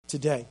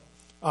today.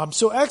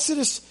 So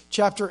Exodus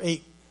chapter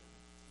 8.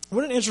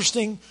 What an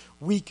interesting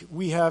week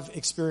we have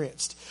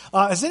experienced.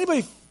 Has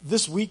anybody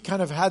this week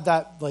kind of had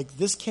that, like,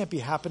 this can't be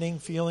happening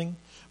feeling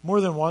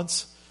more than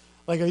once?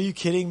 Like, are you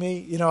kidding me?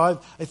 You know,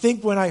 I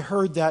think when I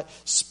heard that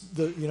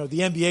the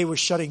NBA was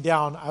shutting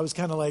down, I was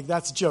kind of like,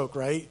 that's a joke,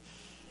 right?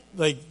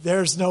 Like,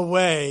 there's no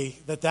way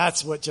that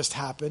that's what just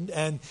happened.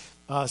 And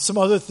some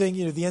other thing,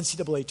 the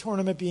NCAA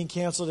tournament being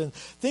canceled, and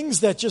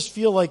things that just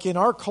feel like in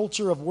our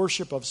culture of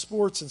worship of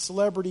sports and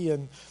celebrity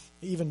and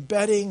even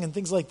betting and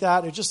things like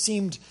that, it just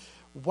seemed,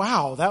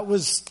 wow, that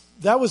was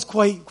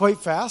quite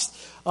fast.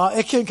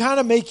 It can kind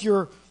of make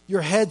your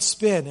head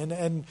spin.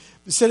 And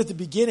we said at the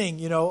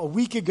beginning, a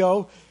week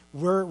ago,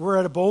 we're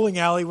at a bowling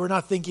alley. We're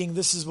not thinking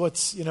this is what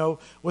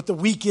the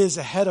week is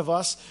ahead of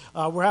us.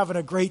 We're having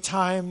a great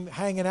time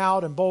hanging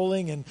out and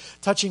bowling and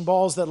touching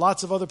balls that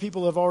lots of other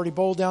people have already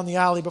bowled down the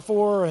alley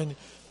before. And,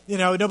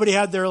 nobody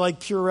had their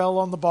like Purell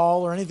on the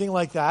ball or anything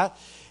like that.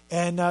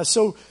 And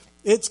so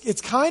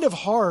it's kind of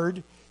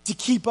hard to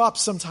keep up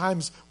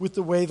sometimes with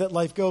the way that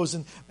life goes.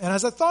 And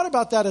as I thought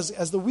about that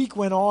as the week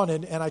went on,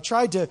 and I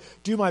tried to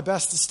do my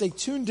best to stay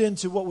tuned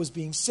into what was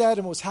being said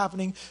and what was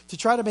happening, to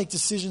try to make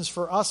decisions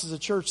for us as a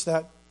church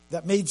that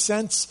made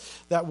sense,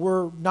 that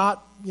were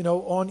not,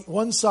 on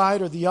one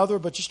side or the other,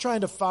 but just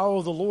trying to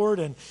follow the Lord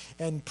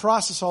and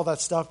process all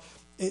that stuff.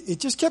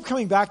 It just kept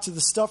coming back to the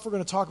stuff we're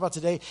going to talk about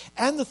today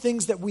and the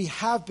things that we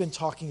have been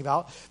talking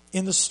about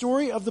in the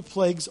story of the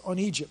plagues on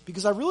Egypt.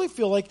 Because I really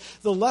feel like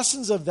the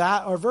lessons of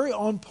that are very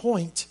on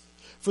point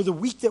for the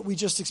week that we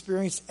just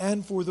experienced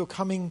and for the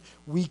coming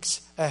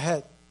weeks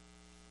ahead.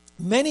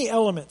 Many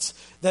elements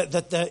that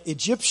the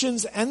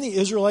Egyptians and the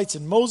Israelites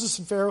and Moses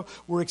and Pharaoh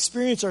were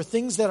experiencing are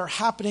things that are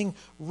happening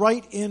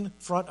right in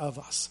front of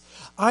us.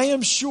 I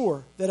am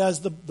sure that as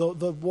the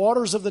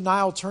waters of the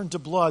Nile turned to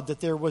blood, that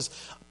there was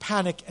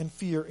panic and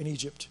fear in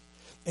Egypt.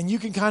 And you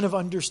can kind of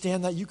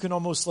understand that. You can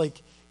almost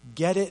like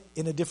get it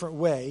in a different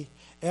way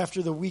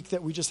after the week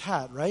that we just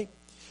had, right?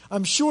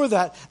 I'm sure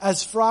that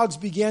as frogs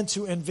began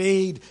to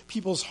invade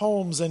people's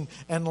homes and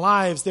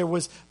lives, there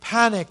was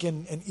panic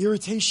and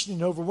irritation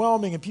and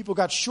overwhelming, and people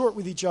got short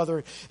with each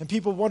other, and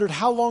people wondered,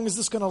 how long is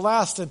this going to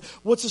last, and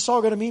what's this all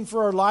going to mean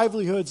for our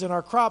livelihoods and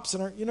our crops,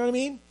 and you know what I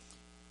mean?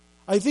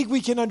 I think we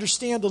can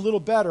understand a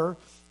little better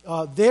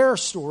their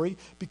story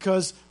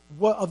because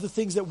of the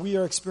things that we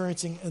are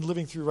experiencing and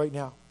living through right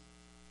now.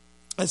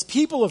 As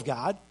people of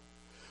God,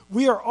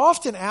 we are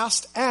often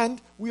asked,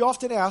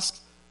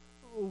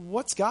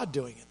 what's God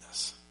doing in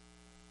this?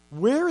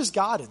 Where is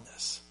God in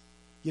this?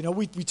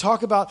 We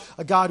talk about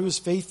a God who is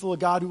faithful, a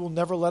God who will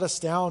never let us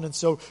down. And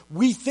so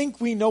we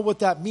think we know what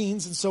that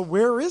means. And so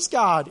where is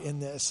God in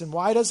this? And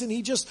why doesn't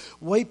he just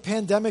wipe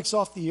pandemics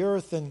off the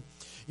earth? And,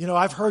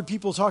 I've heard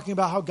people talking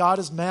about how God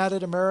is mad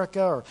at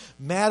America or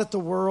mad at the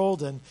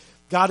world. And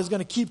God is going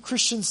to keep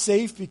Christians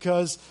safe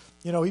because,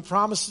 he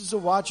promises to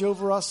watch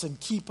over us and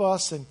keep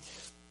us. And,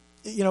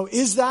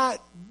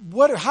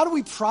 how do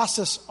we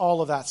process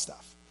all of that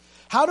stuff?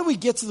 How do we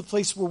get to the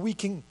place where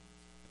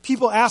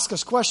people ask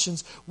us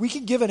questions, we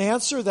can give an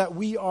answer that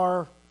we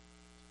are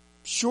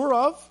sure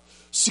of,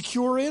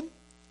 secure in?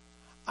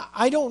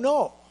 I don't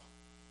know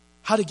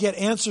how to get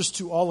answers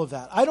to all of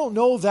that. I don't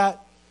know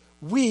that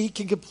we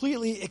can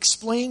completely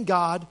explain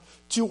God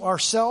to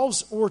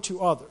ourselves or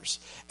to others.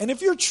 And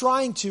if you're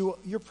trying to,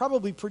 you're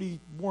probably pretty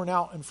worn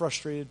out and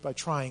frustrated by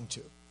trying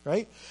to,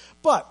 right?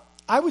 But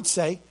I would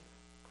say,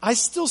 I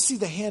still see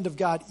the hand of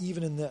God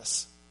even in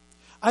this.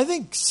 I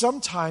think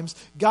sometimes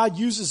God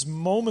uses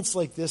moments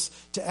like this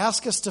to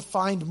ask us to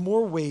find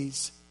more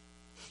ways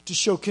to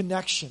show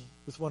connection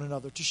with one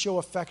another, to show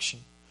affection.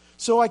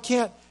 So I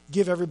can't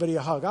give everybody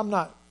a hug. I'm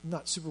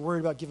not super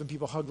worried about giving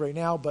people a hug right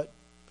now, but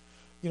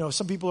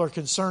some people are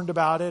concerned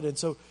about it, and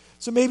so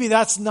maybe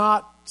that's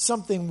not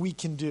something we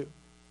can do.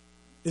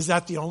 Is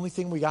that the only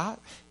thing we got?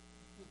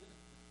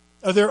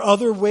 Are there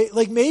other ways?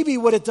 Like maybe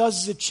what it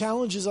does is it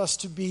challenges us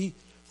to be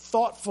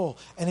thoughtful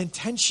and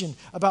intention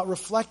about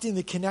reflecting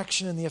the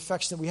connection and the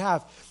affection that we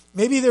have.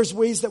 Maybe there's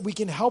ways that we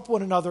can help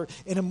one another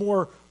in a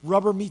more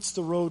rubber meets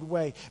the road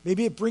way.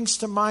 Maybe it brings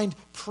to mind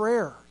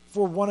prayer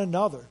for one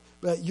another.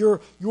 Your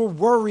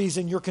worries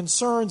and your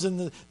concerns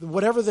and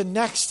whatever the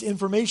next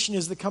information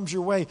is that comes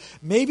your way.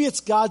 Maybe it's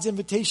God's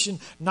invitation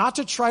not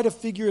to try to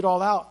figure it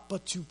all out,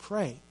 but to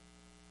pray.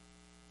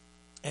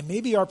 And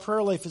maybe our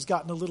prayer life has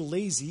gotten a little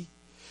lazy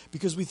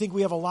because we think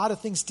we have a lot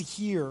of things to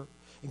hear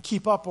and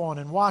keep up on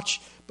and watch,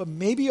 but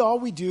maybe all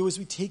we do is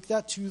we take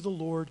that to the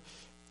Lord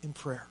in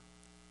prayer.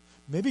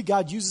 Maybe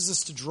God uses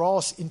us to draw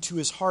us into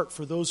his heart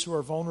for those who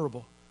are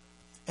vulnerable.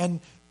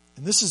 And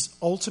this is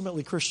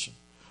ultimately Christian,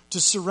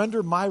 to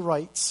surrender my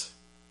rights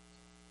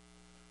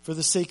for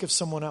the sake of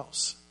someone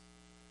else.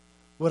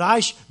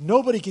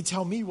 Nobody can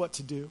tell me what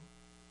to do.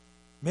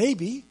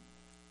 Maybe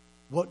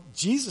what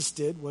Jesus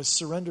did was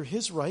surrender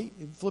his right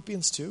in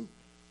Philippians 2.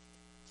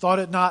 Thought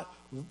it not,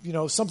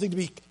 something to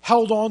be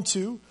held on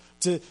to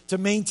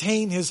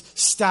maintain his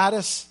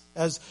status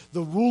as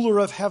the ruler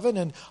of heaven,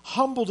 and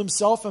humbled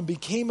himself and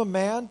became a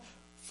man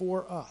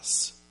for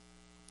us.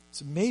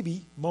 So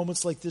maybe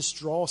moments like this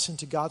draw us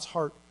into God's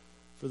heart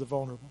for the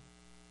vulnerable.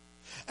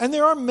 And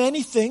there are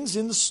many things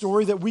in the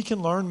story that we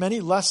can learn,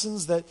 many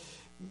lessons that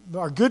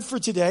are good for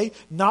today.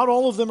 Not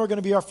all of them are going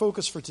to be our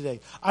focus for today.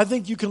 I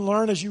think you can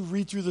learn as you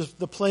read through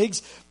the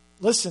plagues.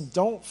 Listen,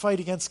 don't fight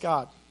against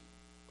God.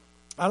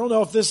 I don't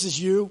know if this is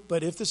you,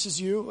 but if this is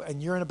you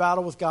and you're in a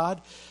battle with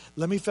God,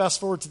 let me fast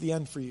forward to the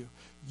end for you.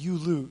 You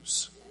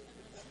lose.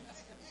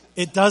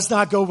 It does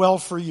not go well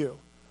for you,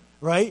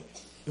 right?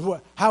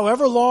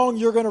 However long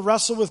you're going to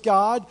wrestle with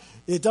God,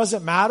 it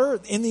doesn't matter.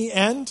 In the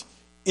end,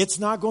 it's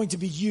not going to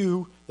be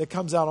you that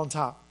comes out on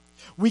top.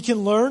 We can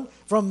learn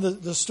from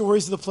the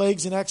stories of the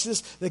plagues in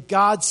Exodus that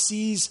God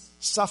sees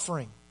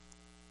suffering.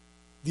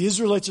 The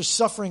Israelites are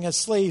suffering as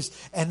slaves,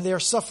 and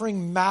their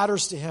suffering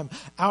matters to him.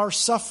 Our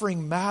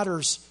suffering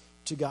matters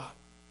to God.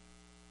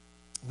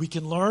 We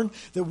can learn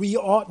that we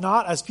ought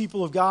not, as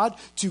people of God,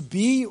 to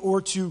be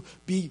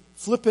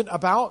flippant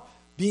about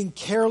being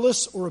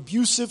careless or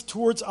abusive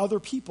towards other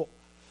people.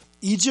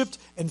 Egypt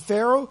and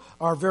Pharaoh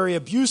are very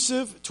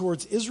abusive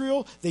towards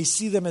Israel. They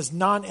see them as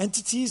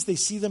non-entities. They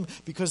see them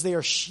because they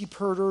are sheep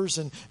herders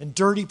and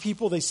dirty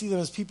people. They see them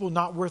as people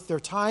not worth their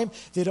time.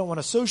 They don't want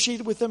to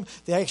associate with them.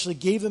 They actually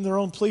gave them their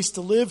own place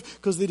to live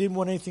because they didn't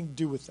want anything to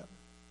do with them.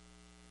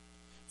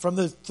 From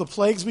the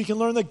plagues, we can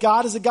learn that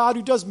God is a God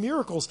who does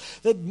miracles,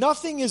 that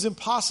nothing is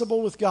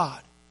impossible with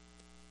God.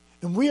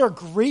 And we are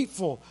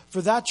grateful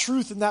for that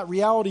truth and that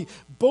reality,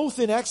 both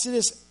in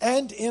Exodus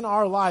and in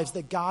our lives,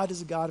 that God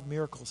is a God of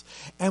miracles.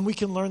 And we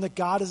can learn that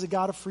God is a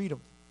God of freedom.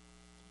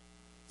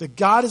 That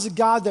God is a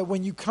God that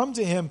when you come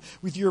to him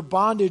with your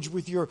bondage,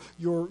 with your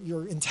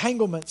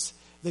entanglements,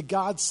 that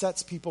God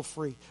sets people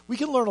free. We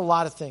can learn a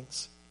lot of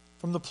things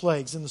from the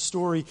plagues in the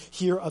story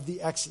here of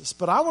the Exodus.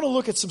 But I want to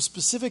look at some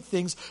specific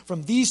things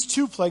from these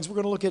two plagues. We're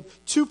going to look at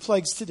two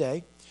plagues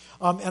today.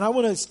 And I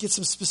want to get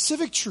some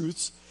specific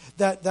truths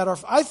that are,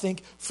 I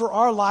think, for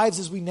our lives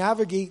as we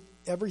navigate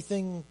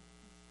everything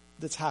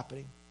that's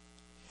happening.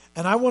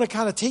 And I want to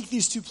kind of take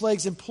these two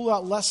plagues and pull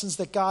out lessons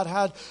that God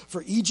had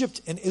for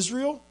Egypt and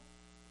Israel,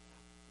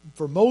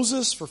 for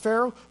Moses, for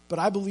Pharaoh, but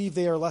I believe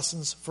they are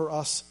lessons for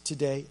us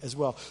today as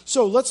well.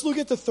 So let's look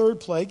at the third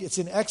plague. It's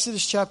in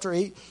Exodus chapter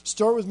 8.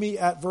 Start with me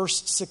at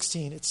verse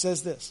 16. It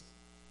says this.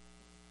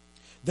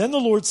 Then the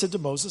Lord said to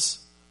Moses,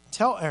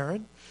 "Tell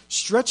Aaron,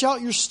 stretch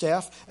out your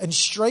staff and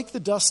strike the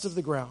dust of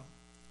the ground.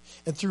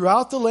 And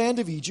throughout the land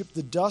of Egypt,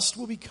 the dust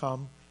will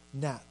become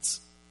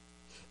gnats."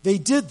 They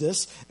did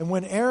this, and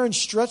when Aaron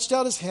stretched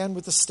out his hand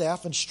with the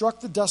staff and struck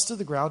the dust of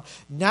the ground,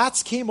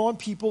 gnats came on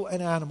people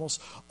and animals.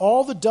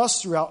 All the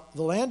dust throughout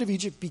the land of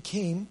Egypt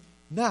became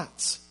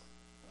gnats.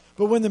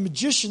 But when the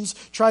magicians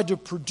tried to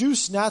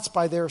produce gnats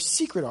by their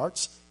secret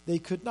arts, they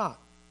could not.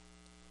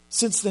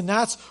 Since the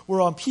gnats were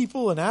on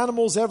people and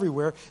animals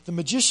everywhere, the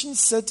magicians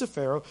said to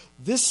Pharaoh,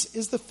 "This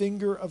is the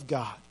finger of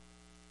God."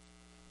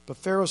 But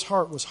Pharaoh's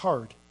heart was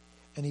hard,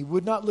 and he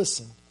would not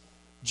listen,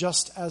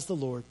 just as the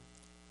Lord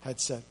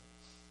had said.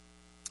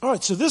 All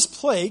right, so this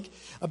plague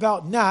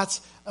about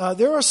gnats,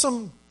 there are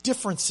some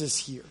differences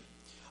here.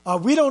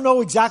 We don't know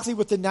exactly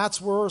what the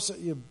gnats were. So,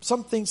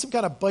 some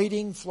kind of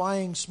biting,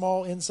 flying,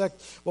 small insect.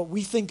 What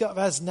we think of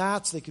as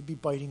gnats, they could be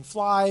biting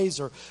flies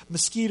or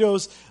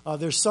mosquitoes.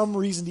 There's some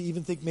reason to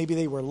even think maybe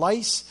they were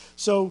lice.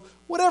 So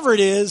whatever it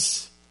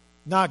is,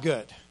 not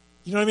good.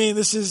 You know what I mean?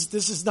 This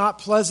is not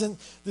pleasant.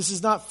 This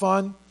is not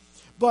fun.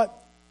 But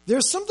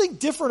there's something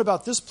different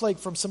about this plague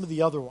from some of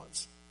the other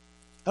ones.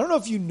 I don't know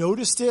if you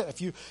noticed it, if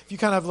you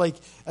kind of like,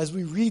 as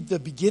we read the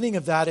beginning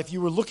of that, if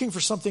you were looking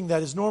for something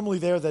that is normally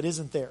there that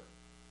isn't there.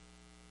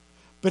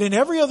 But in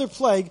every other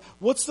plague,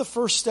 what's the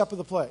first step of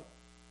the plague?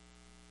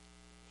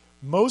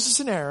 Moses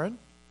and Aaron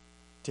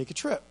take a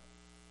trip.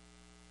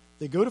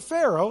 They go to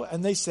Pharaoh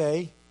and they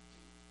say,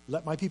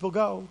 "Let my people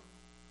go.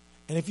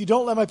 And if you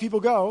don't let my people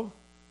go,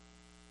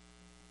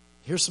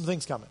 here's some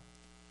things coming."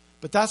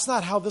 But that's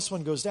not how this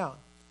one goes down.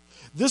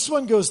 This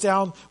one goes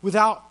down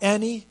without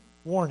any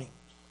warning.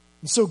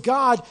 And so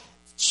God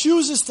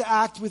chooses to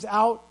act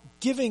without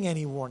giving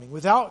any warning,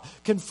 without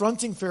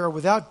confronting Pharaoh,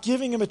 without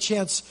giving him a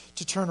chance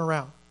to turn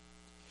around.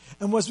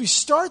 And as we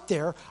start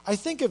there, I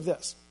think of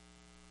this.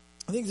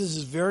 I think this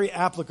is very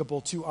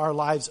applicable to our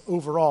lives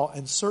overall,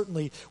 and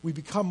certainly we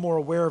become more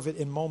aware of it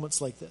in moments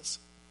like this.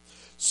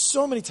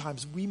 So many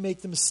times we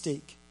make the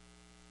mistake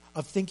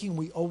of thinking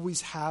we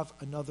always have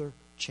another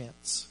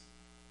chance,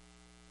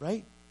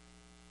 right?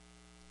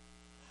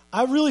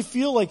 I really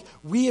feel like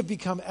we have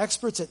become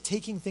experts at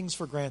taking things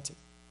for granted.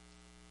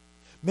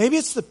 Maybe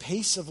it's the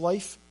pace of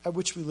life at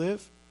which we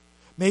live.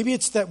 Maybe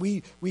it's that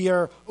we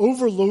are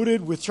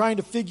overloaded with trying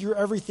to figure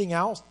everything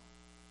out.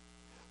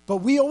 But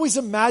we always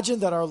imagine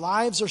that our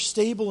lives are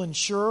stable and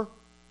sure.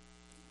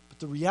 But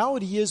the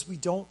reality is we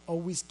don't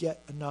always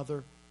get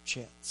another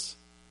chance.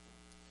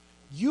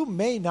 You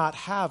may not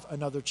have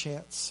another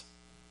chance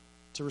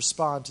to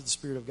respond to the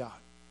Spirit of God.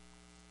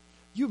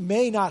 You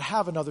may not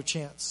have another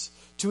chance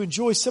to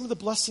enjoy some of the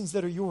blessings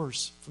that are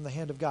yours from the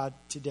hand of God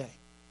today.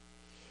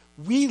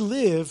 We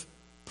live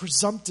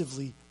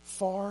presumptively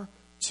far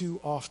too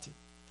often.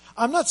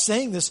 I'm not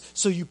saying this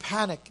so you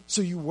panic,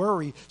 so you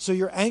worry, so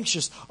you're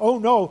anxious. Oh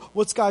no,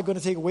 what's God going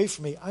to take away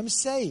from me? I'm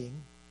saying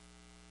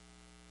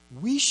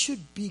we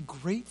should be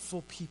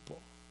grateful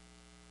people.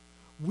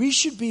 We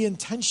should be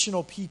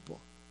intentional people.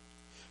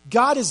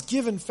 God has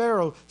given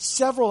Pharaoh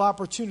several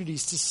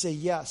opportunities to say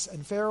yes,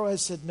 and Pharaoh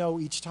has said no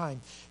each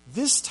time.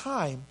 This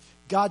time,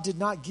 God did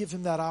not give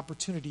him that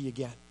opportunity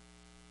again.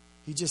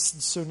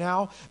 So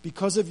now,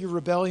 because of your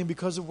rebellion,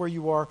 because of where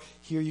you are,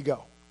 here you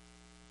go.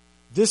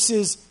 This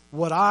is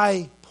what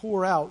I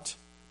pour out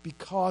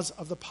because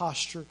of the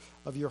posture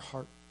of your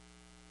heart.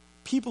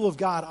 People of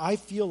God, I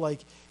feel like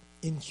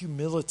in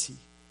humility,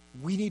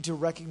 we need to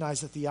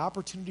recognize that the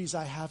opportunities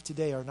I have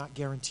today are not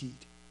guaranteed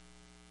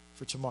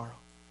for tomorrow.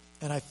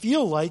 And I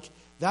feel like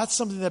that's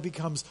something that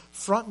becomes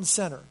front and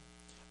center.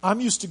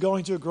 I'm used to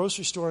going to a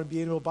grocery store and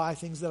being able to buy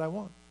things that I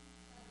want.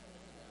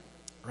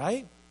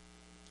 Right?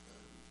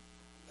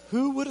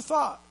 Who would have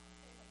thought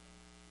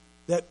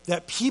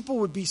that people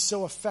would be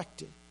so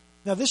affected?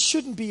 Now, this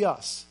shouldn't be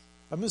us.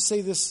 I'm going to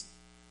say this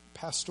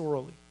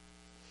pastorally.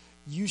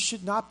 You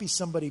should not be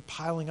somebody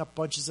piling up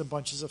bunches and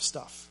bunches of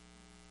stuff.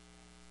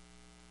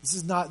 This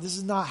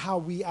is not how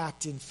we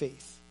act in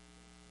faith.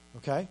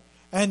 Okay?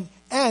 And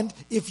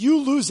if you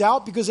lose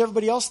out because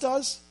everybody else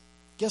does,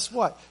 guess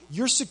what?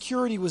 Your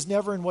security was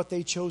never in what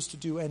they chose to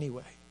do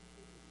anyway.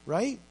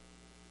 Right?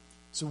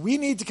 So we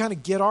need to kind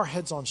of get our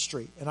heads on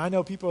straight. And I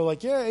know people are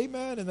like, yeah,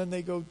 amen, and then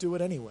they go do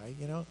it anyway,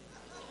 you know?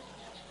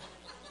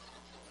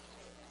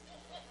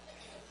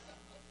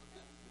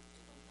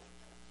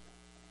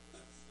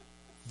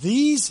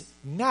 These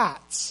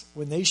gnats,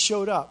 when they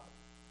showed up,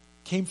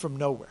 came from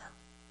nowhere.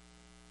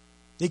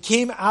 They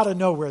came out of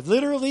nowhere.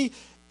 Literally,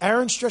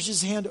 Aaron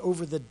stretches his hand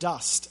over the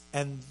dust,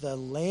 and the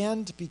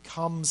land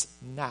becomes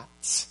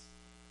gnats.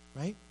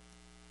 Right?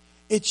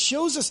 It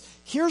shows us,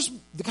 here's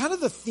the kind of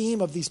the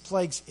theme of these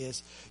plagues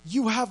is,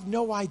 you have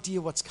no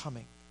idea what's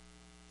coming.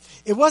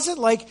 It wasn't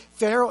like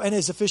Pharaoh and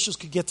his officials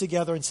could get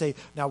together and say,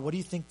 now what do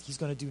you think he's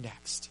going to do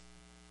next?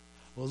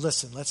 Well,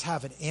 listen, let's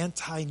have an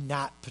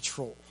anti-gnat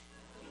patrol.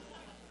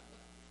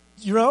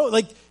 You know,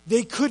 like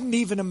they couldn't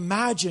even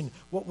imagine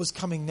what was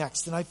coming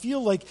next. And I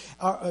feel like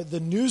the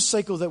news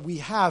cycle that we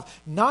have,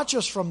 not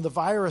just from the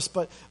virus,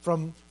 but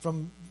from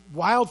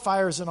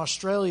wildfires in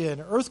Australia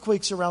and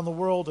earthquakes around the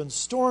world and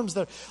storms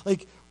that,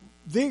 like,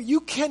 you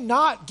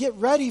cannot get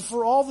ready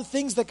for all the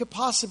things that could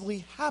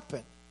possibly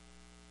happen.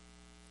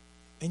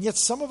 And yet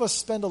some of us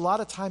spend a lot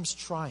of times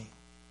trying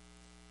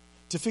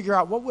to figure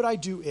out, what would I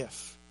do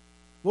if?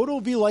 What will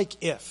it be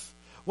like if?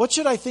 What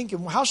should I think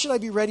and how should I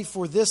be ready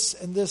for this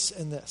and this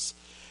and this?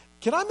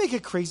 Can I make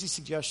a crazy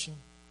suggestion?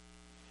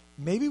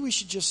 Maybe we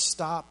should just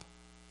stop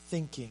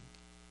thinking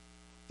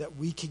that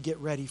we can get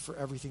ready for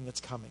everything that's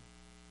coming.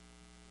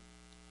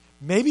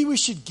 Maybe we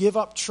should give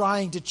up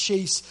trying to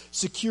chase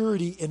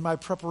security in my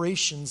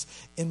preparations,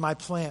 in my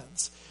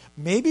plans.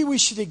 Maybe we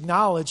should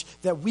acknowledge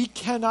that we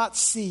cannot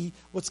see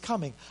what's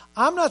coming.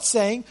 I'm not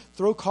saying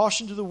throw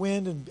caution to the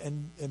wind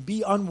and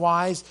be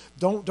unwise.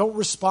 Don't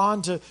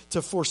respond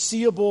to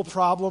foreseeable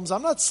problems.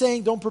 I'm not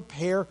saying don't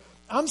prepare.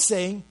 I'm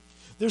saying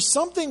there's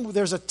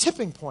a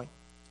tipping point.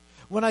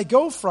 When I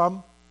go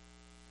from,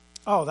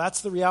 oh,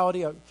 that's the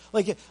reality of,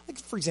 like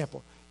for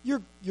example,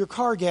 your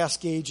car gas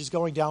gauge is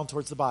going down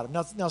towards the bottom.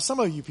 Now some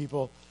of you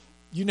people,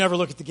 you never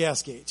look at the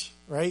gas gauge,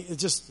 right?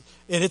 It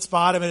hits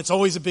bottom and it's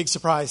always a big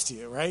surprise to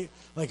you, right?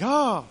 Like,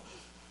 oh,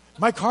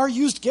 my car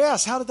used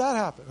gas. How did that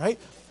happen, right?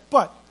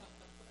 But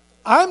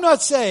I'm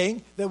not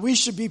saying that we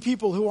should be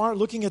people who aren't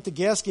looking at the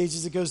gas gauge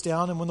as it goes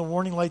down, and when the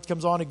warning light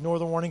comes on, ignore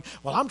the warning.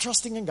 Well, I'm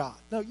trusting in God.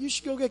 No, you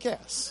should go get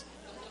gas.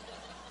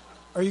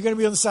 Or you're going to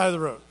be on the side of the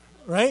road,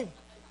 right?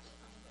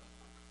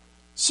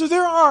 So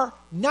there are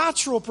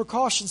natural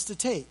precautions to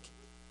take.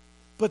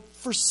 But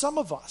for some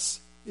of us,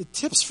 it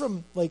tips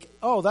from like,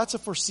 oh, that's a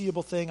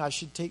foreseeable thing I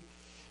should take,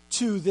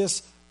 to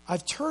this,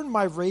 I've turned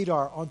my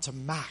radar onto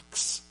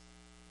max.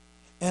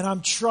 And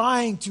I'm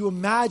trying to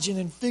imagine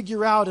and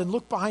figure out and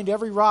look behind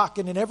every rock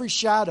and in every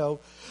shadow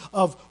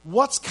of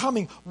what's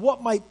coming,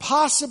 what might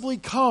possibly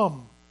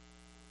come.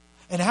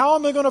 And how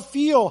am I going to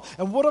feel?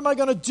 And what am I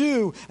going to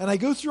do? And I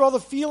go through all the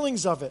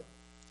feelings of it.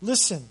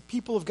 Listen,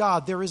 people of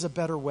God, there is a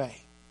better way.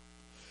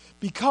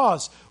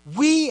 Because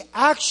we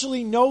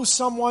actually know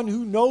someone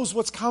who knows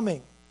what's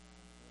coming.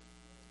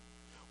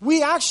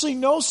 We actually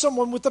know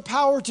someone with the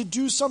power to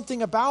do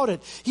something about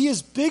it. He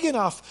is big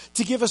enough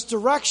to give us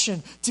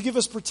direction, to give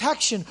us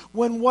protection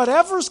when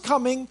whatever's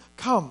coming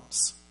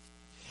comes.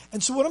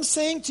 And so what I'm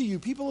saying to you,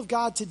 people of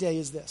God, today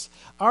is this.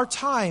 Our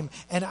time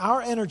and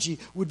our energy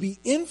would be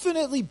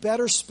infinitely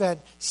better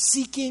spent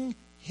seeking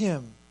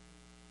Him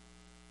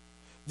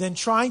than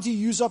trying to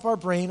use up our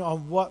brain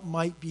on what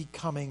might be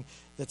coming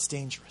that's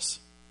dangerous.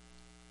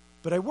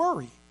 But I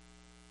worry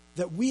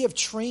that we have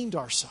trained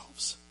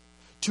ourselves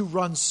to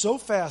run so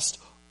fast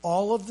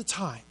all of the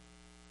time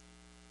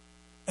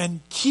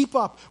and keep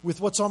up with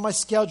what's on my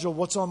schedule,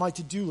 what's on my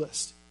to-do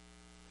list,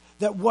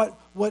 that what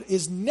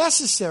is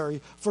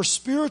necessary for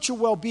spiritual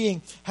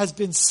well-being has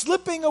been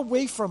slipping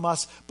away from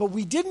us, but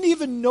we didn't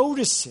even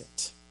notice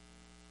it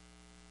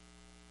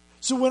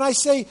So when I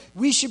say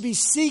we should be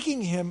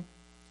seeking him,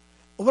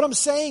 what I'm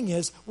saying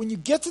is when you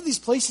get to these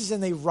places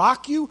and they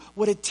rock you,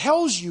 what it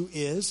tells you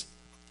is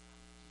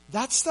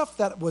that stuff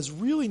that was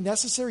really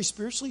necessary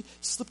spiritually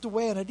slipped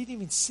away and I didn't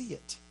even see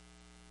it.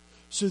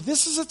 So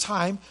this is a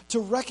time to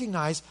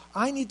recognize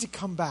I need to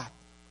come back.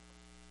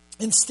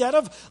 Instead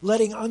of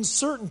letting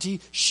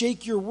uncertainty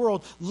shake your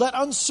world, let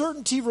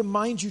uncertainty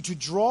remind you to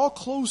draw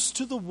close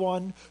to the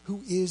one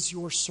who is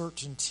your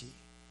certainty.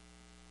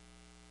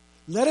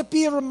 Let it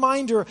be a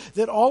reminder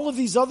that all of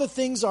these other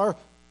things are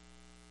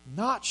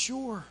not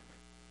sure,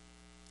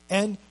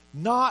 and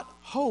not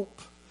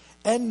hope,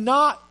 and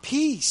not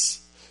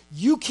peace.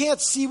 You can't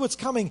see what's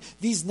coming.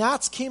 These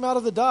gnats came out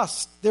of the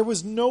dust. There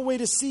was no way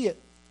to see it.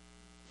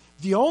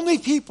 The only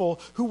people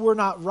who were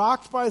not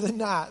rocked by the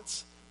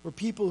gnats were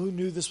people who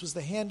knew this was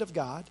the hand of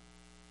God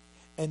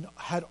and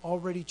had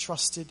already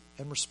trusted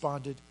and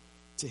responded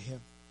to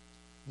him.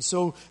 And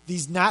so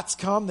these gnats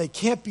come. They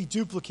can't be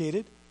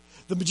duplicated.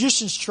 The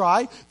magicians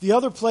try. The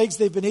other plagues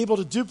they've been able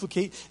to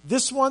duplicate.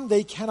 This one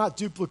they cannot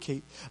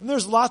duplicate. And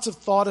there's lots of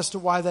thought as to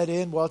why that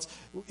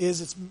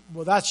is.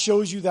 Well, that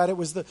shows you that it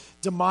was the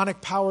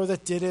demonic power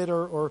that did it,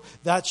 or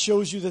that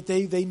shows you that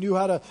they knew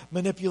how to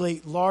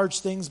manipulate large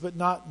things, but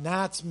not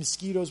gnats,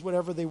 mosquitoes,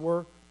 whatever they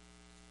were.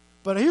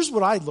 But here's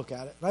what I look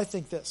at it, and I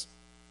think this.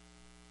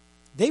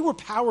 They were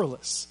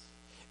powerless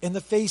in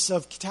the face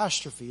of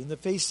catastrophe, in the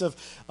face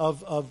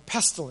of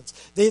pestilence.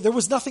 There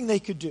was nothing they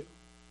could do.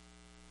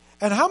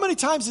 And how many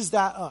times is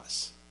that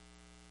us?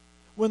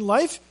 When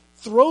life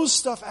throws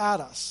stuff at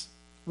us,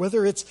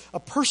 whether it's a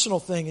personal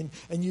thing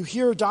and you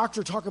hear a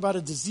doctor talk about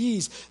a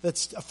disease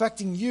that's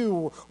affecting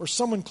you or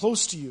someone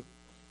close to you.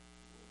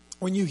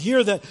 When you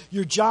hear that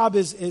your job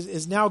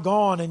is now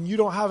gone and you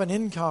don't have an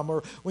income,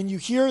 or when you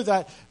hear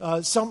that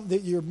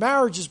that your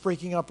marriage is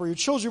breaking up or your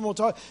children won't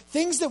talk,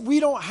 things that we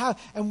don't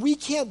have and we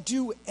can't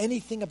do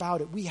anything about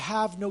it. We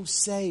have no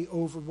say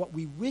over what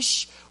we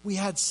wish we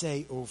had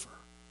say over.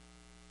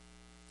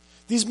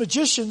 These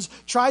magicians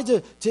tried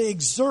to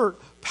exert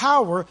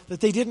power that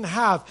they didn't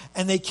have,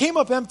 and they came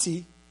up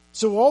empty,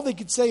 so all they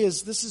could say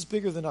is, this is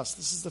bigger than us.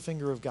 This is the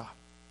finger of God.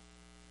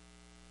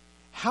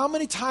 How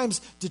many times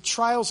did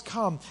trials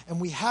come, and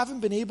we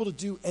haven't been able to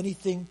do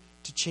anything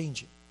to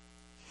change it?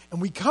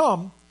 And we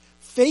come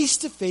face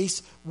to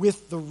face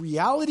with the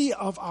reality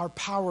of our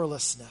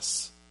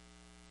powerlessness,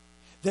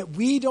 that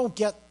we don't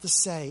get the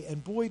say,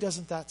 and boy,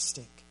 doesn't that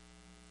stink.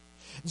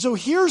 And so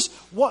here's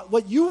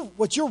what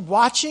you're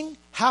watching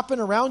happen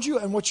around you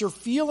and what you're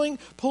feeling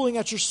pulling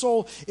at your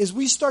soul is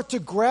we start to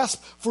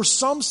grasp for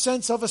some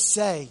sense of a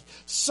say,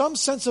 some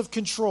sense of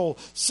control,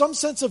 some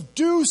sense of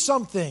do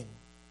something.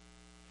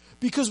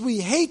 Because we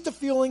hate the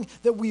feeling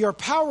that we are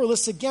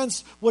powerless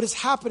against what is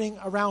happening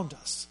around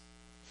us.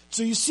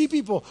 So you see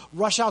people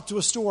rush out to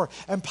a store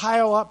and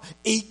pile up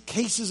 8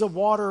 cases of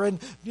water and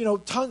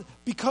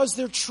because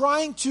they're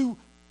trying to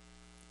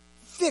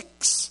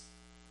fix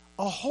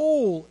a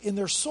hole in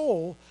their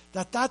soul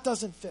that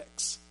doesn't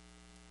fix.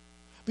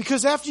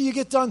 Because after you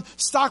get done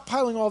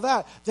stockpiling all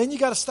that, then you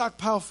got to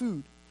stockpile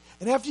food.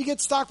 And after you get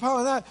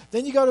stockpiling that,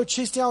 then you got to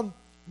chase down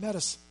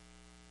medicine.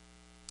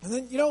 And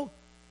then,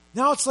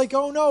 now it's like,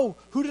 oh no,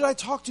 who did I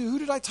talk to? Who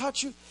did I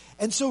touch?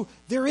 And so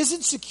there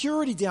isn't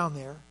security down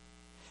there.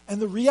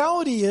 And the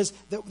reality is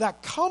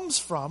that comes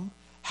from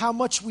how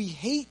much we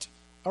hate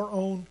our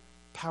own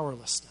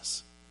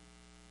powerlessness.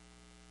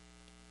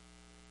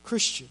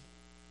 Christian,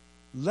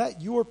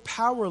 let your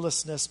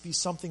powerlessness be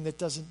something that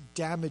doesn't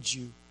damage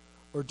you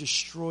or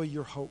destroy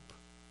your hope.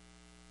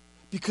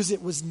 Because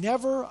it was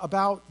never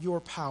about your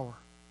power.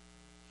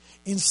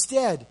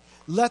 Instead,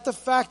 let the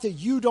fact that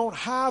you don't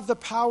have the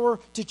power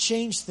to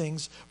change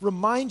things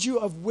remind you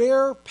of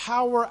where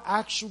power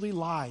actually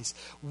lies,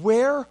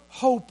 where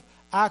hope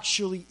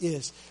actually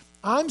is.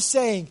 I'm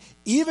saying,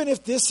 even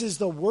if this is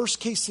the worst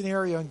case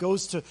scenario and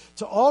goes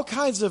to all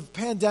kinds of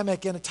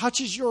pandemic and it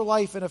touches your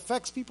life and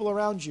affects people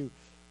around you,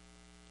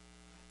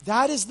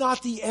 that is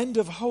not the end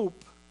of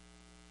hope.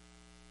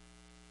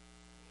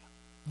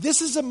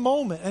 This is a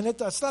moment, and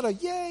it's not a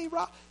yay,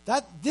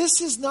 this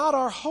is not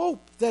our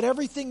hope that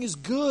everything is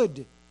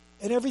good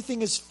and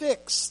everything is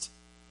fixed.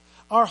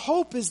 Our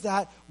hope is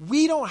that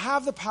we don't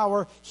have the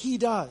power, He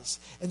does.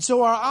 And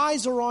so our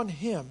eyes are on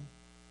Him,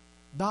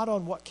 not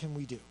on what can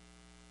we do.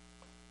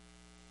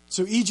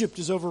 So Egypt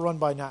is overrun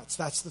by gnats.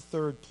 That's the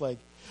third plague.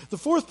 The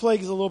fourth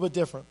plague is a little bit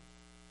different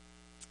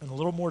and a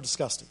little more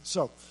disgusting.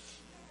 So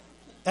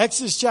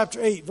Exodus chapter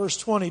 8, verse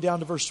 20 down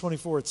to verse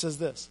 24, it says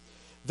this.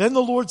 Then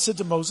the Lord said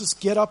to Moses,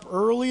 get up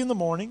early in the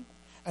morning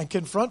and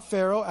confront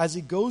Pharaoh as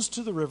he goes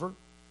to the river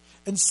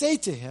and say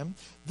to him,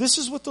 this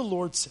is what the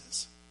Lord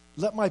says.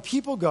 Let my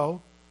people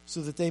go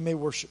so that they may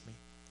worship me.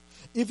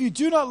 If you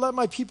do not let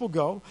my people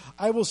go,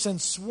 I will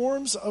send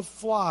swarms of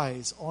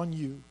flies on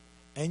you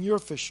and your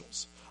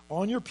officials,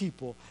 on your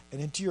people and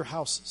into your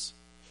houses.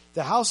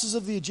 The houses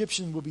of the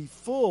Egyptians will be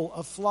full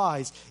of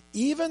flies.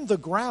 Even the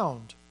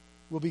ground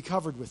will be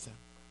covered with them.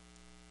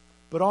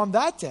 But on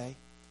that day,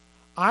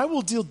 I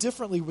will deal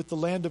differently with the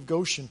land of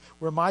Goshen,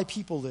 where my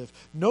people live.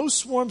 No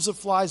swarms of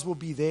flies will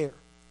be there.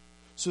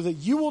 so that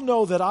you will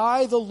know that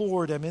I, the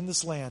Lord, am in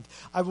this land.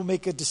 I will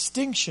make a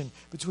distinction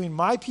between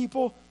my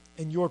people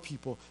and your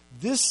people.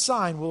 This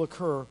sign will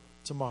occur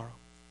tomorrow.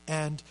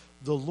 And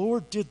the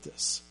Lord did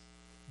this.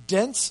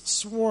 Dense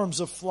swarms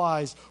of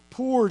flies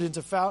poured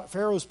into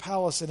Pharaoh's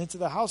palace and into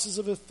the houses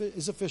of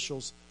his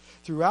officials.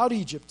 Throughout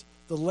Egypt,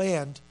 the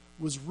land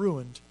was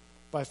ruined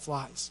by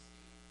flies.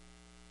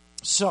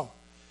 So,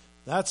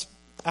 that's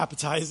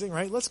appetizing,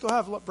 right? Let's go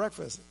have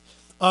breakfast.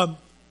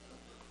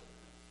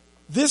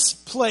 This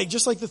plague,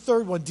 just like the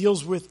third one,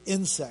 deals with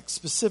insects,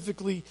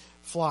 specifically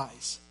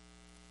flies.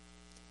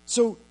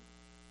 So,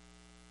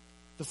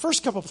 the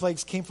first couple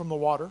plagues came from the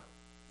water.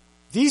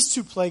 These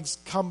two plagues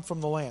come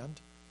from the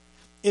land.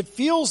 It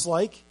feels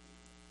like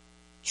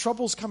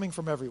trouble's coming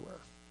from everywhere.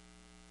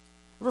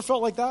 Ever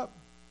felt like that?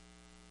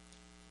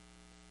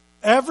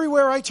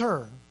 Everywhere I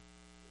turn,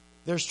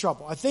 there's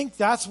trouble. I think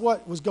that's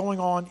what was going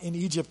on in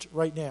Egypt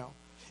right now.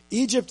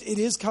 Egypt, it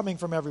is coming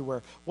from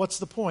everywhere. What's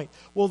the point?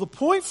 Well, the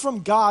point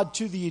from God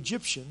to the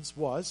Egyptians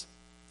was,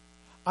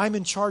 I'm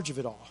in charge of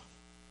it all,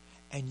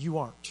 and you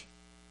aren't.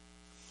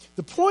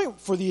 The point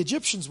for the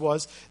Egyptians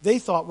was, they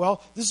thought,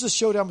 well, this is a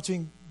showdown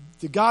between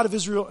the God of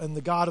Israel and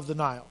the God of the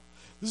Nile.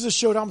 This is a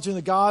showdown between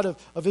the God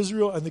of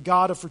Israel and the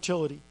God of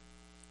fertility.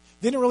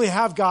 They didn't really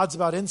have gods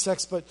about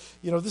insects, but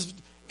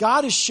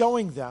God is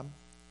showing them,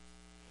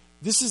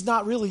 this is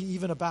not really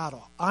even a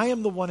battle. I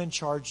am the one in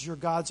charge. Your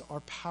gods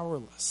are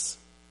powerless.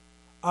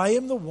 I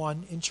am the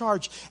one in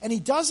charge. And he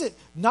does it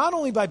not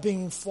only by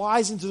bringing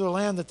flies into their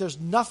land that there's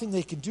nothing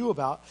they can do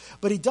about,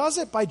 but he does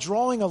it by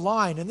drawing a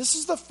line. And this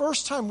is the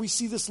first time we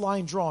see this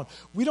line drawn.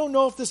 We don't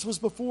know if this was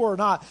before or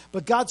not,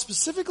 but God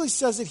specifically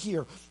says it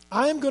here.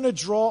 I am going to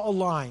draw a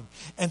line.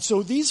 And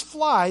so these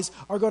flies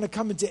are going to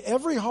come into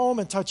every home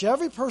and touch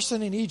every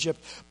person in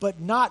Egypt,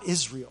 but not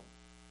Israel.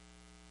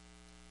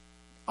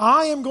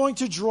 I am going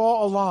to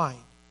draw a line.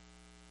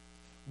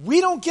 We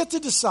don't get to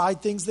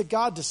decide things that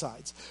God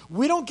decides.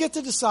 We don't get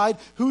to decide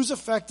who's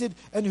affected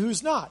and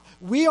who's not.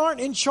 We aren't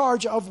in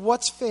charge of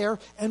what's fair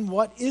and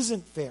what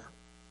isn't fair.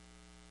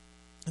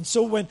 And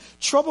so when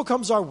trouble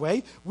comes our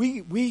way,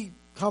 we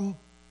come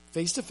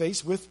face to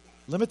face with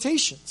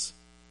limitations.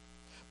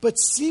 But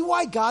see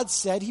why God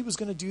said he was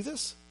going to do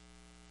this?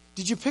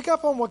 Did you pick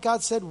up on what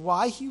God said,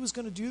 why he was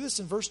going to do this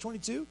in verse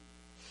 22?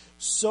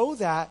 So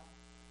that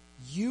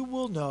you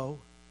will know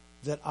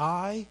that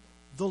I,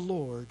 the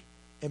Lord,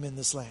 am in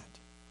this land.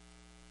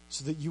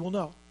 So that you will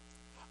know.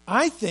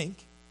 I think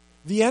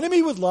the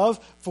enemy would love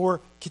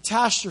for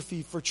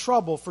catastrophe, for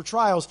trouble, for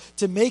trials,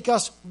 to make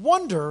us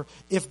wonder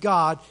if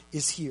God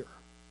is here.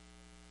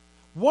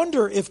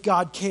 Wonder if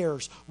God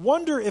cares.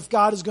 Wonder if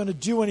God is going to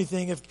do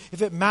anything,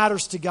 if it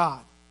matters to God.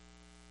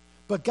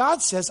 But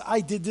God says, I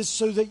did this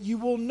so that you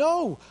will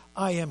know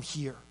I am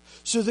here.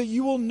 So that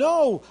you will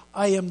know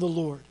I am the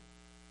Lord.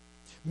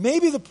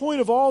 Maybe the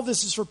point of all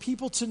this is for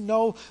people to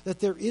know that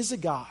there is a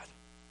God.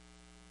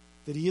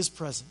 That he is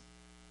present.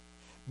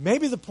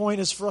 Maybe the point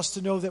is for us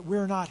to know that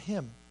we're not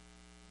him.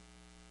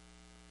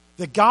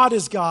 That God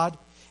is God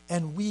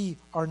and we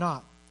are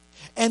not.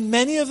 And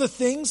many of the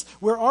things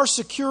where our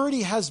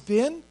security has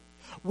been,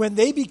 when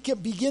they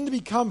begin to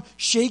become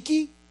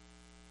shaky,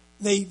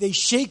 they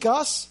shake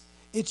us,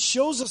 it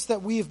shows us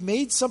that we have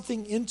made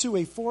something into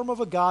a form of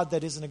a God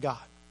that isn't a God.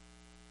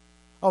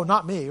 Oh,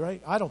 not me,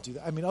 right? I don't do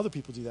that. I mean, other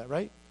people do that,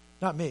 right?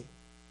 Not me.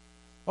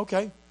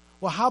 Okay.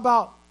 Well, how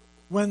about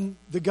when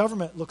the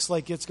government looks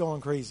like it's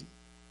going crazy?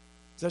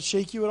 Does that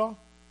shake you at all?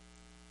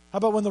 How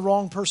about when the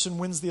wrong person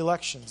wins the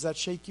election? Does that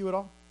shake you at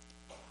all?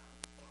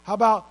 How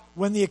about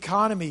when the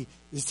economy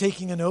is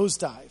taking a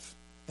nosedive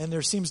and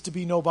there seems to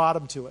be no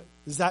bottom to it?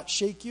 Does that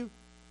shake you?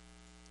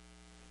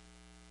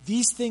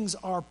 These things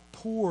are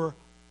poor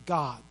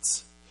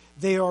gods.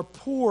 They are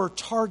poor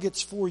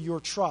targets for your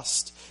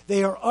trust.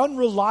 They are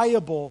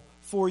unreliable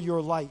for your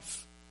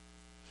life.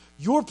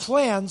 Your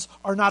plans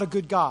are not a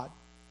good God.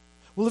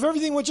 Well, if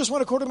everything just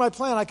went according to my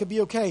plan, I could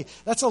be okay.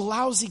 That's a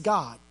lousy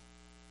God.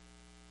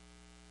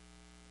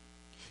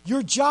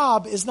 Your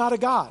job is not a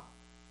God.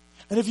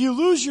 And if you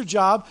lose your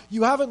job,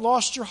 you haven't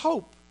lost your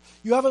hope.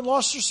 You haven't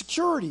lost your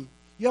security.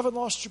 You haven't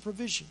lost your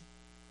provision.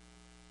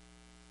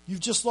 You've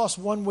just lost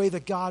one way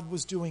that God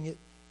was doing it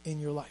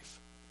in your life.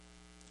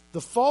 The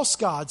false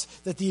gods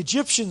that the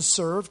Egyptians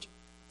served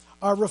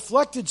are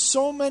reflected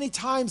so many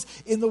times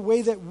in the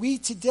way that we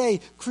today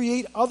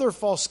create other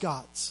false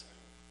gods.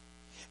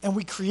 And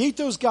we create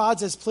those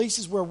gods as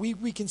places where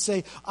we can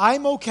say,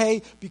 I'm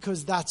okay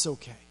because that's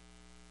okay.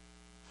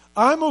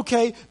 I'm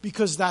okay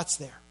because that's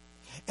there.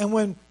 And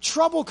when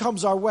trouble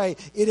comes our way,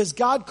 it is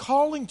God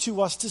calling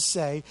to us to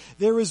say,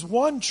 there is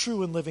one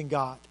true and living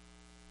God.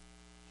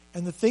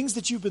 And the things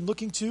that you've been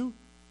looking to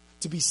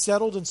be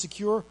settled and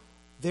secure,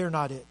 they're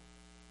not it.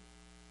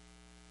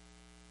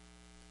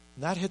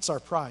 And that hits our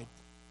pride.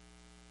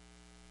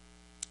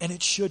 And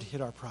it should hit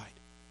our pride.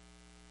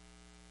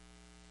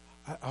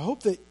 I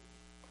hope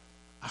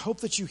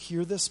that you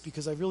hear this,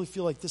 because I really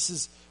feel like this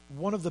is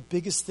one of the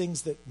biggest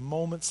things that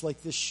moments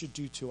like this should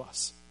do to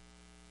us.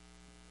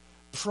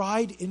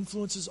 Pride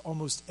influences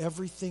almost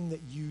everything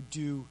that you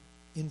do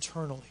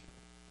internally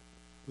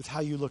with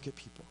how you look at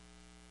people,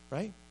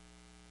 right?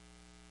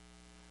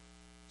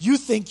 You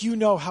think you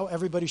know how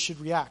everybody should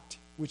react,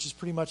 which is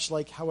pretty much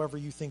like however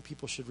you think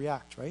people should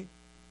react, right?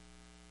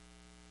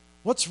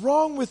 What's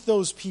wrong with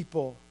those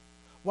people?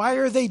 Why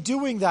are they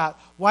doing that?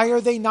 Why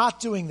are they not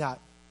doing that?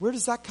 Where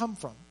does that come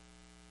from?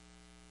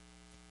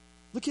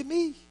 Look at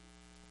me.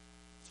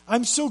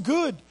 I'm so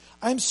good.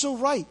 I'm so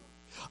right.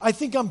 I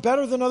think I'm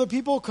better than other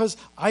people because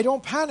I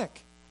don't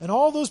panic. And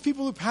all those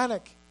people who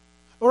panic.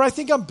 Or I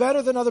think I'm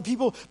better than other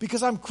people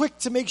because I'm quick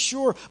to make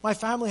sure my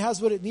family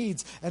has what it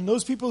needs. And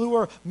those people who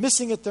are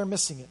missing it, they're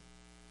missing it.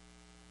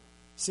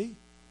 See?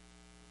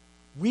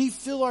 We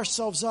fill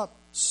ourselves up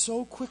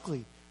so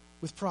quickly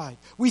with pride.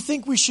 We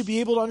think we should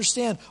be able to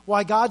understand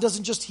why God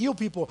doesn't just heal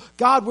people.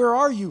 God, where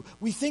are you?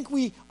 We think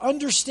we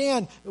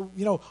understand,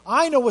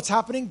 I know what's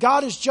happening.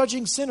 God is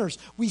judging sinners.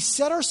 We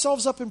set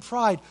ourselves up in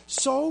pride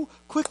so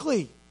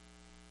quickly.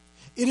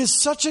 It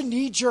is such a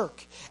knee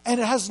jerk,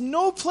 and it has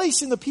no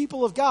place in the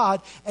people of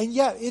God, and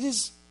yet it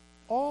is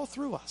all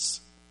through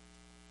us.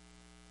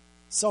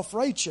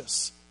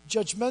 Self-righteous,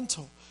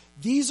 judgmental.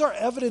 These are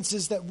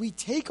evidences that we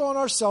take on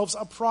ourselves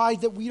a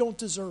pride that we don't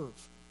deserve.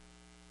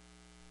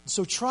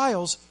 So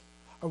trials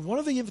are one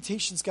of the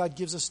invitations God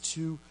gives us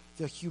to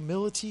the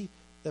humility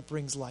that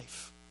brings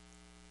life.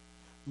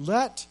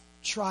 Let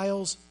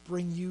trials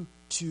bring you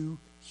to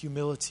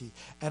humility.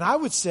 And I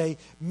would say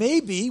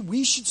maybe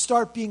we should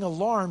start being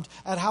alarmed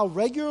at how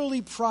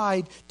regularly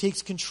pride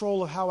takes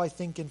control of how I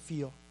think and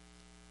feel.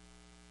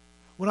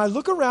 When I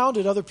look around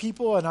at other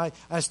people and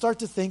I start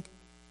to think,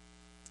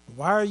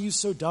 why are you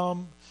so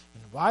dumb?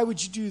 And why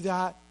would you do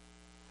that?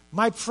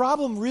 My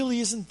problem really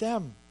isn't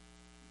them.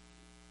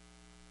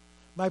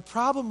 My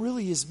problem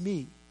really is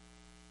me.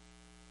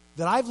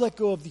 That I've let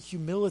go of the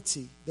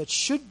humility that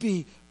should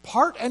be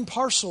part and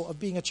parcel of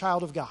being a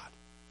child of God.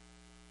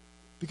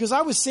 Because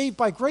I was saved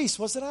by grace,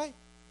 wasn't I?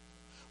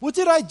 What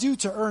did I do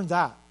to earn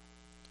that?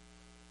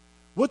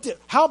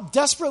 How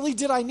desperately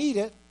did I need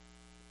it?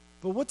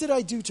 But what did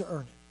I do to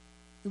earn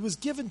it? It was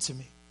given to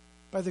me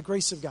by the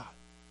grace of God.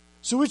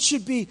 So it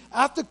should be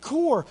at the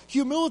core.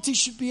 Humility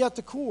should be at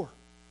the core.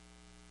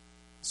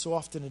 So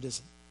often it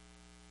isn't.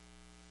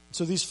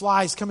 So these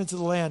flies come into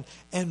the land,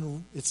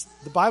 and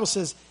the Bible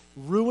says,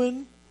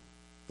 ruin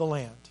the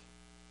land.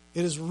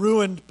 It is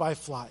ruined by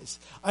flies.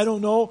 I don't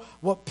know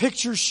what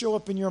pictures show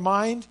up in your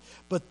mind,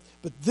 but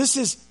this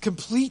is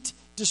complete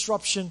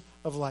disruption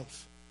of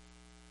life.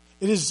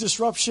 It is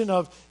disruption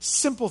of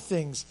simple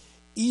things,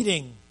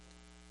 eating,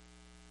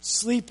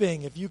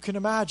 sleeping, if you can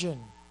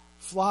imagine,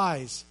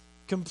 flies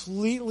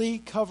completely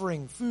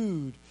covering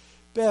food,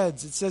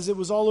 beds. It says it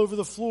was all over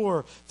the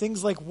floor.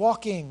 Things like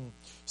walking,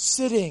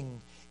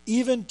 sitting,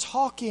 even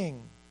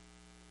talking.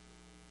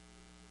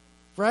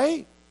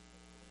 Right?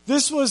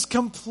 This was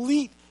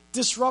complete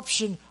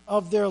disruption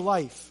of their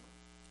life.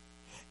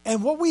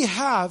 And what we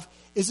have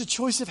is a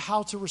choice of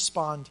how to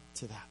respond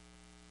to that.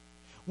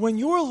 When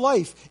your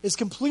life is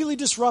completely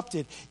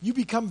disrupted, you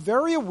become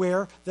very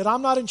aware that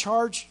I'm not in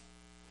charge,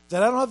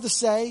 that I don't have the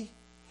say,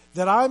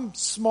 that I'm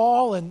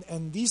small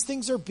and these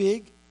things are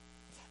big.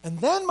 And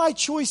then my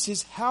choice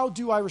is, how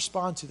do I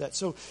respond to that?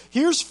 So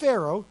here's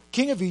Pharaoh,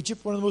 king of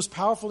Egypt, one of the most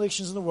powerful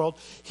nations in the world.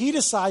 He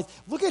decides,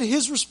 look at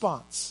his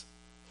response.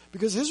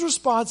 Because his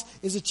response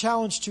is a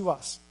challenge to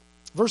us.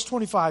 Verse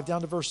 25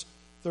 down to verse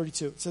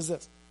 32. It says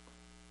this.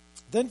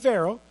 Then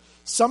Pharaoh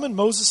summoned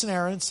Moses and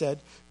Aaron and said,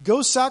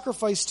 go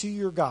sacrifice to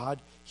your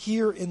God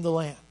here in the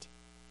land.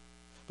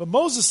 But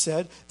Moses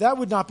said, that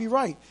would not be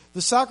right.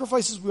 The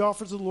sacrifices we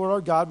offer to the Lord our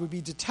God would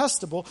be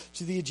detestable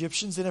to the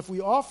Egyptians. And if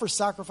we offer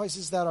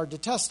sacrifices that are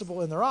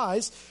detestable in their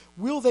eyes,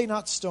 will they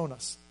not stone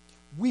us?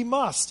 We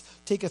must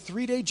take a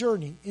 3-day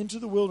journey into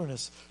the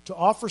wilderness to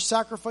offer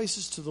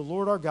sacrifices to the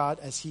Lord our God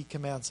as he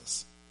commands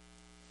us.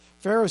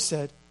 Pharaoh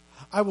said,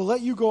 I will let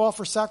you go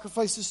offer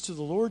sacrifices to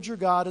the Lord your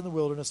God in the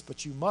wilderness,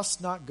 but you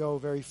must not go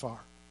very far.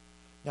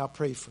 Now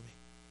pray for me.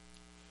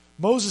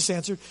 Moses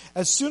answered,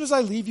 as soon as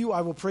I leave you,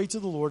 I will pray to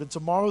the Lord, and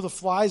tomorrow the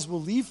flies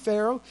will leave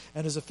Pharaoh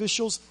and his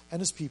officials and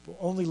his people.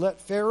 Only let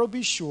Pharaoh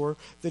be sure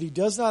that he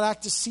does not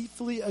act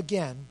deceitfully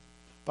again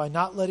by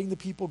not letting the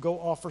people go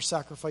offer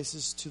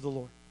sacrifices to the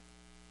Lord.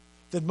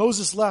 Then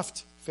Moses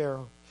left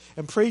Pharaoh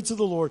and prayed to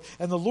the Lord.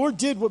 And the Lord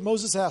did what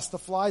Moses asked. The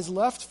flies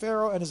left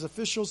Pharaoh and his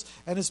officials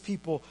and his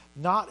people.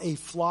 Not a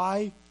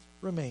fly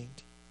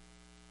remained.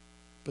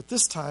 But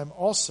this time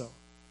also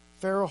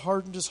Pharaoh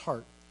hardened his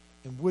heart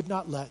and would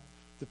not let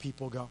the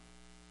people go.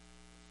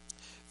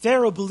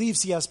 Pharaoh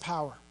believes he has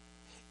power.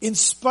 In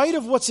spite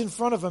of what's in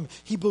front of him,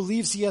 he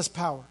believes he has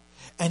power.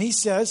 And he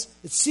says,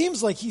 it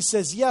seems like he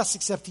says yes,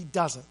 except he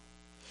doesn't.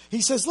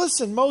 He says,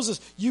 listen,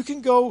 Moses, you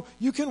can go,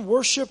 you can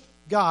worship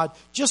God.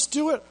 Just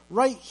do it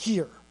right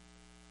here.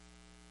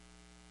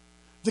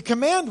 The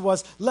command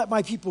was, let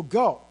my people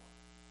go.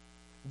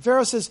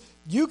 Pharaoh says,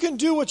 you can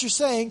do what you're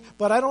saying,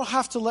 but I don't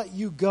have to let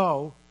you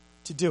go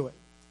to do it.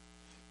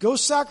 Go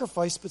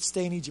sacrifice, but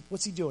stay in Egypt.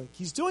 What's he doing?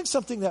 He's doing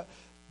something that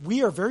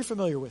we are very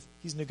familiar with.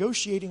 He's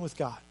negotiating with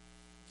God.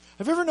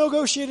 Have you ever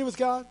negotiated with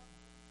God?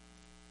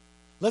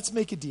 let's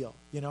make a deal,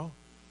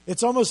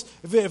 It's almost,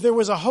 if there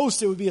was a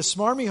host, it would be a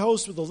smarmy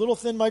host with a little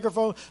thin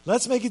microphone.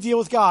 Let's make a deal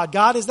with God.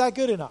 God, is that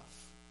good enough?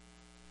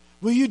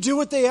 Will you do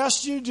what they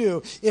asked you to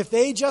do? If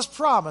they just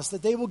promise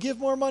that they will give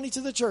more money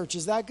to the church,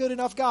 is that good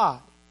enough,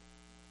 God?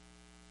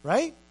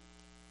 Right?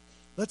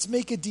 Let's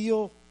make a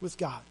deal with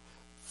God.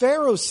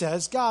 Pharaoh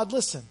says, God,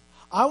 listen,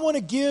 I want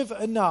to give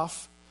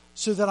enough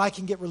so that I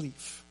can get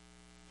relief.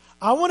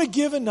 I want to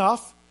give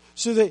enough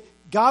so that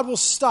God will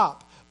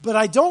stop. But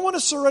I don't want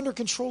to surrender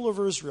control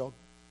over Israel.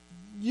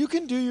 You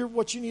can do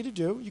what you need to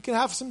do. You can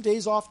have some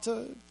days off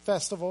to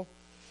festival.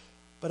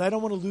 But I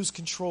don't want to lose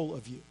control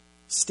of you.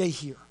 Stay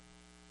here.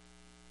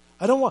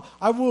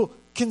 I will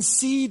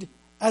concede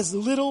as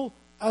little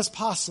as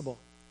possible.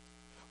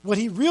 What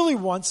he really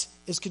wants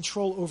is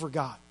control over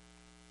God.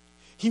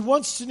 He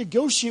wants to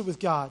negotiate with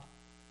God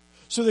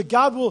so that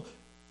God will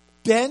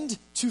bend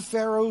to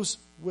Pharaoh's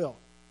will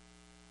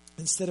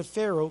instead of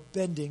Pharaoh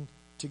bending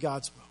to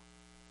God's will.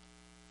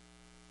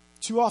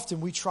 Too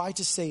often we try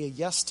to say a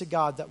yes to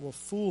God that will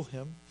fool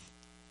him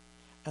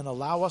and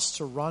allow us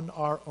to run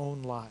our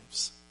own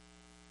lives.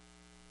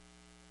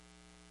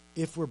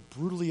 If we're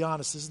brutally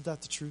honest, isn't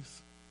that the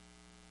truth?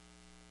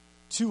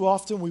 Too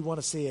often we want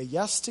to say a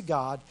yes to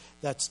God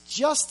that's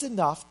just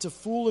enough to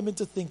fool him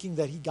into thinking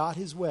that he got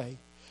his way.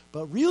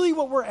 But really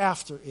what we're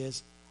after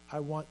is, I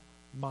want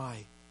my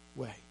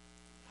way.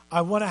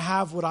 I want to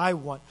have what I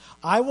want.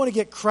 I want to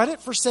get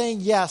credit for saying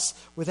yes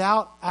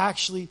without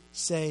actually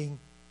saying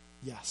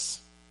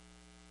yes.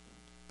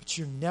 But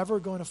you're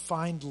never going to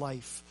find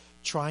life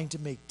trying to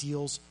make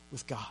deals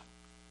with God.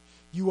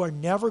 You are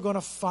never going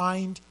to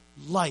find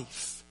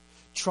life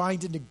trying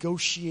to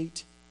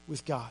negotiate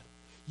with God.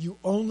 You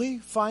only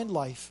find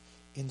life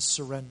in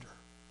surrender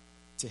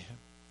to him.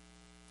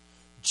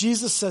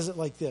 Jesus says it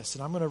like this,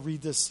 and I'm going to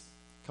read this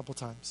a couple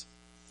times.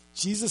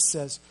 Jesus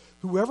says,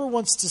 whoever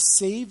wants to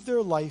save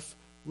their life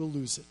will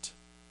lose it,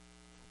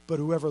 but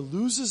whoever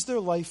loses their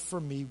life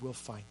for me will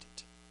find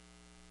it.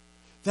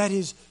 That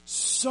is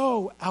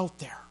so out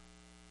there.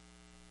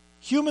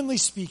 Humanly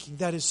speaking,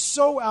 that is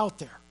so out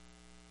there.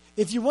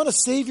 If you want to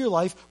save your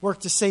life,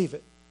 work to save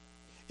it.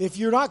 If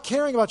you're not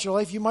caring about your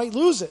life, you might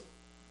lose it.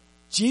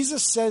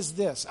 Jesus says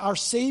this, our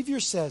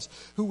Savior says,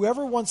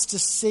 whoever wants to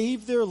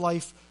save their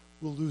life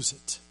will lose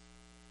it.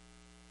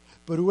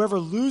 But whoever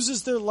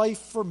loses their life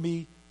for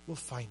me will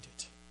find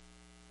it.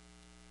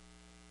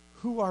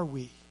 Who are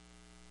we?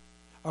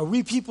 Are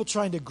we people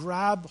trying to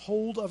grab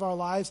hold of our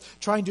lives,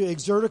 trying to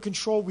exert a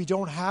control we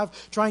don't have,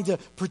 trying to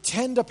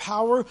pretend a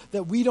power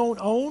that we don't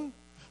own,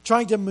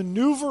 trying to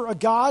maneuver a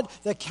God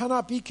that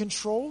cannot be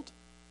controlled?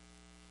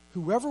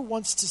 Whoever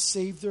wants to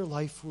save their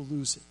life will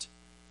lose it.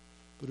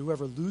 But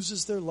whoever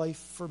loses their life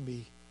for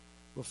me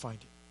will find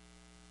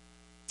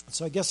it.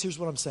 So I guess here's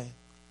what I'm saying.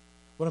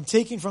 What I'm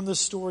taking from this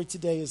story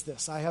today is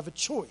this. I have a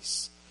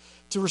choice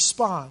to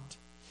respond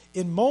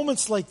in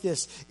moments like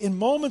this, in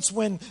moments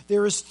when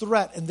there is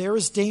threat and there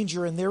is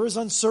danger and there is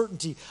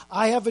uncertainty.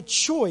 I have a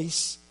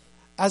choice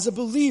as a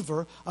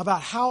believer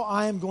about how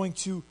I am going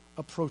to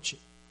approach it.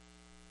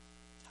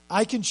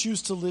 I can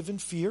choose to live in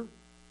fear.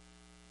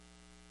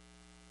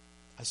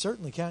 I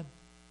certainly can.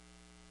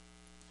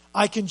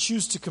 I can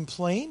choose to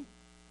complain.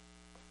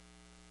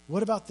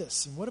 What about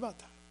this and what about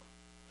that?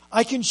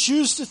 I can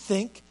choose to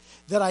think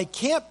that I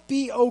can't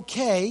be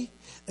okay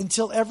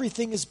until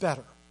everything is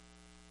better.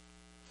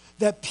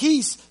 That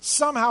peace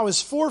somehow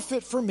is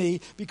forfeit for me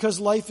because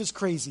life is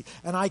crazy.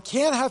 And I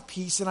can't have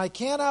peace and I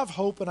can't have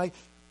hope. And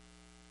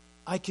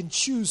I can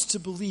choose to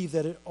believe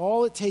that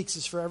all it takes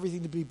is for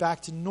everything to be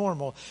back to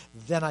normal.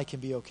 Then I can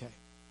be okay.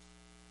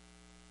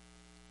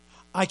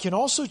 I can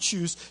also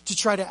choose to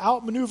try to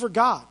outmaneuver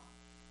God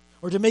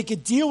or to make a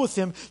deal with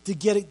him to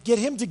get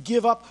him to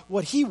give up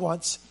what he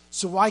wants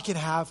so I can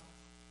have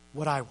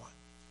what I want.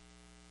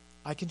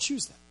 I can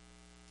choose that.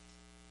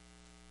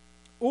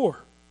 Or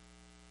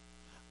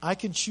I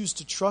can choose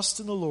to trust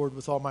in the Lord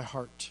with all my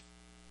heart,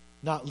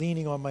 not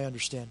leaning on my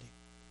understanding.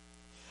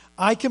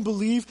 I can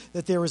believe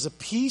that there is a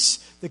peace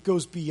that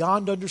goes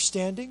beyond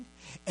understanding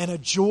and a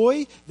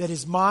joy that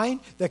is mine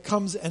that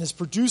comes and is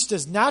produced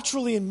as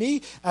naturally in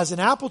me as an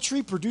apple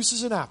tree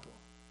produces an apple.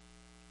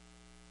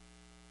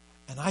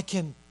 And I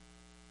can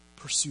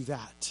pursue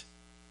that.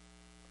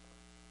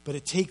 But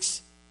it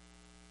takes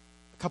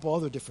a couple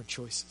other different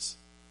choices.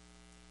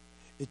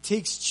 It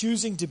takes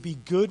choosing to be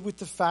good with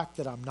the fact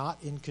that I'm not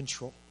in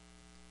control.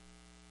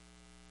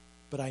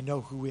 But I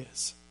know who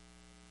is.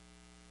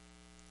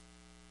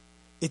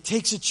 It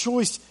takes a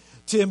choice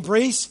to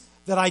embrace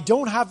that I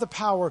don't have the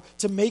power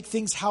to make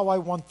things how I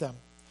want them.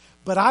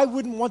 But I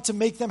wouldn't want to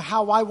make them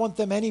how I want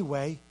them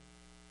anyway.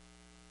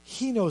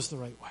 He knows the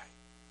right way.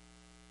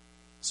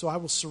 So I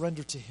will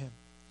surrender to him.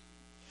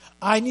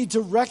 I need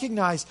to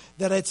recognize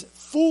that it's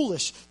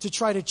foolish to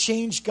try to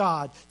change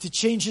God, to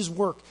change his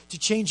work, to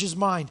change his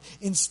mind.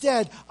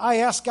 Instead, I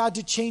ask God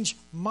to change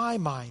my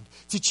mind,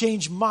 to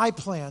change my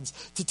plans,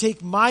 to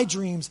take my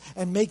dreams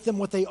and make them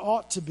what they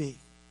ought to be.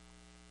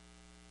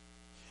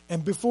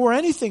 And before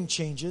anything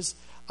changes,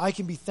 I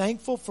can be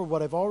thankful for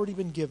what I've already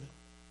been given.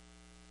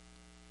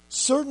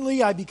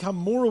 Certainly, I become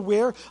more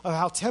aware of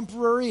how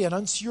temporary and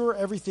unsure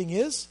everything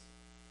is.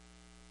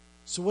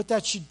 So what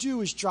that should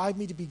do is drive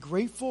me to be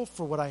grateful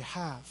for what I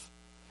have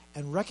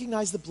and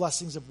recognize the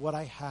blessings of what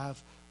I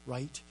have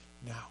right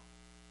now.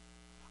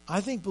 I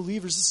think,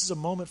 believers, this is a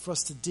moment for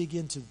us to dig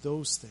into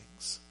those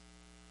things.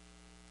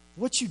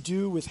 What you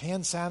do with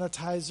hand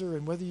sanitizer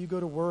and whether you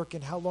go to work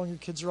and how long your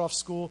kids are off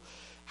school,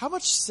 how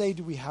much say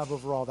do we have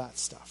over all that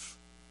stuff?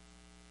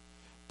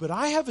 But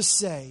I have a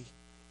say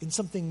in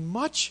something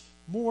much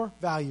more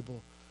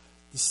valuable,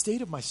 the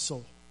state of my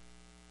soul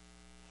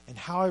and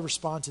how I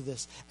respond to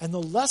this. And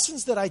the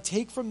lessons that I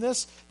take from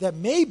this that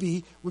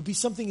maybe would be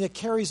something that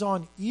carries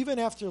on even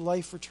after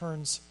life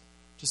returns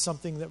to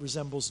something that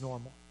resembles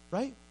normal,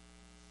 right?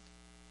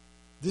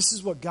 This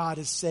is what God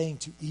is saying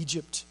to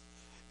Egypt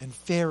and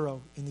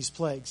Pharaoh in these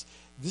plagues.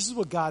 This is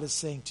what God is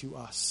saying to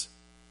us.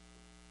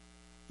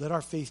 Let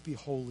our faith be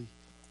holy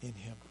in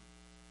him.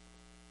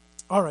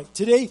 All right,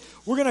 today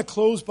we're going to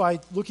close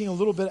by looking a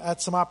little bit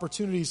at some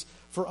opportunities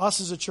for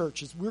us as a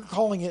church. We're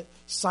calling it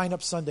Sign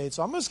Up Sunday.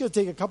 So I'm just going to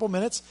take a couple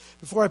minutes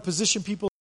before I position people